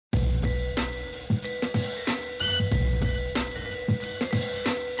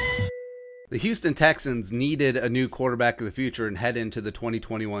The Houston Texans needed a new quarterback of the future and head into the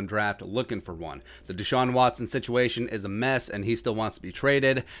 2021 draft looking for one. The Deshaun Watson situation is a mess and he still wants to be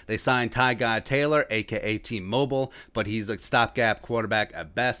traded. They signed Ty Taylor, aka T-Mobile, but he's a stopgap quarterback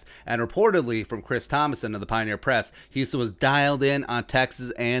at best. And reportedly from Chris Thomason of the Pioneer Press, Houston was dialed in on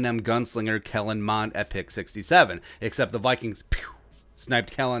Texas A&M gunslinger Kellen Mond at pick 67, except the Vikings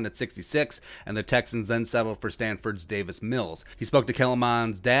sniped Kellen at 66, and the Texans then settled for Stanford's Davis Mills. He spoke to Kellen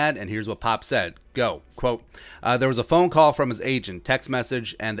Mond's dad, and here's what Pop said. Go. Quote, there was a phone call from his agent, text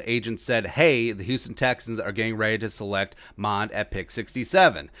message, and the agent said, hey, the Houston Texans are getting ready to select Mond at pick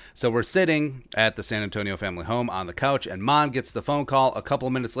 67. So we're sitting at the San Antonio family home on the couch, and Mond gets the phone call a couple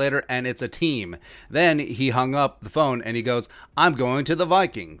of minutes later, and it's a team. Then he hung up the phone, and he goes, I'm going to the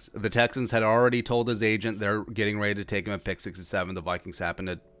Vikings. The Texans had already told his agent they're getting ready to take him at pick 67. The Vikings happened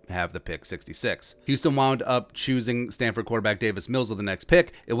to have the pick 66. Houston wound up choosing Stanford quarterback Davis Mills with the next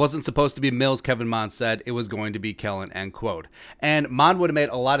pick. It wasn't supposed to be Mills, Kevin Mond said. It was going to be Kellen, end quote. And Mond would have made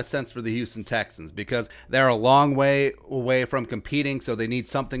a lot of sense for the Houston Texans because they're a long way away from competing, so they need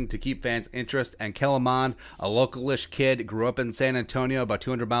something to keep fans' interest. And Kellen Mond, a localish kid, grew up in San Antonio, about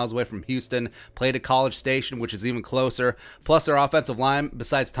 200 miles away from Houston, played at College Station, which is even closer. Plus, their offensive line,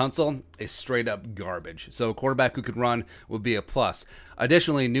 besides Tunsil, is straight up garbage. So a quarterback who could run would be a plus.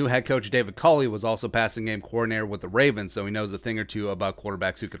 Additionally, new head coach David Culley was also passing game coordinator with the Ravens, so he knows a thing or two about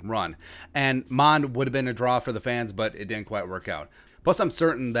quarterbacks who can run. And Mond would have been a draw for the fans, but it didn't quite work out. Plus, I'm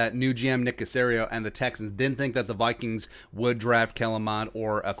certain that new GM Nick Caserio and the Texans didn't think that the Vikings would draft Kellen Mond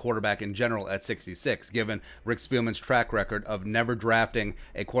or a quarterback in general at 66, given Rick Spielman's track record of never drafting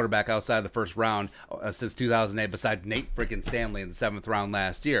a quarterback outside the first round since 2008, besides Nate freaking Stanley in the 7th round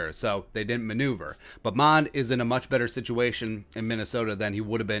last year. So they didn't maneuver. But Mond is in a much better situation in Minnesota than he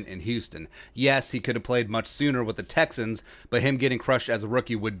would have been in Houston. Yes, he could have played much sooner with the Texans, but him getting crushed as a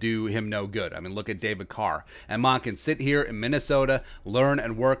rookie would do him no good. I mean, look at David Carr. And Mond can sit here in Minnesota, learn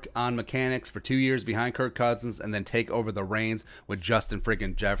and work on mechanics for 2 years behind Kirk Cousins, and then take over the reins with Justin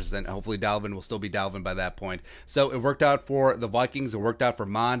freaking Jefferson. Hopefully Dalvin will still be Dalvin by that point. So it worked out for the Vikings. It worked out for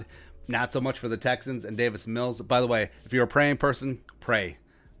Mond. Not so much for the Texans and Davis Mills. By the way, if you're a praying person, pray.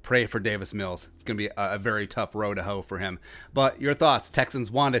 Pray for Davis Mills. It's going to be a very tough road to hoe for him. But your thoughts. Texans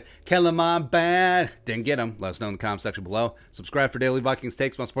wanted Kellen Mond bad. Didn't get him. Let us know in the comment section below. Subscribe for daily Vikings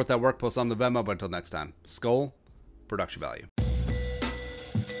takes. Want to support that work? Post on the Venmo. But until next time, Skol, production value.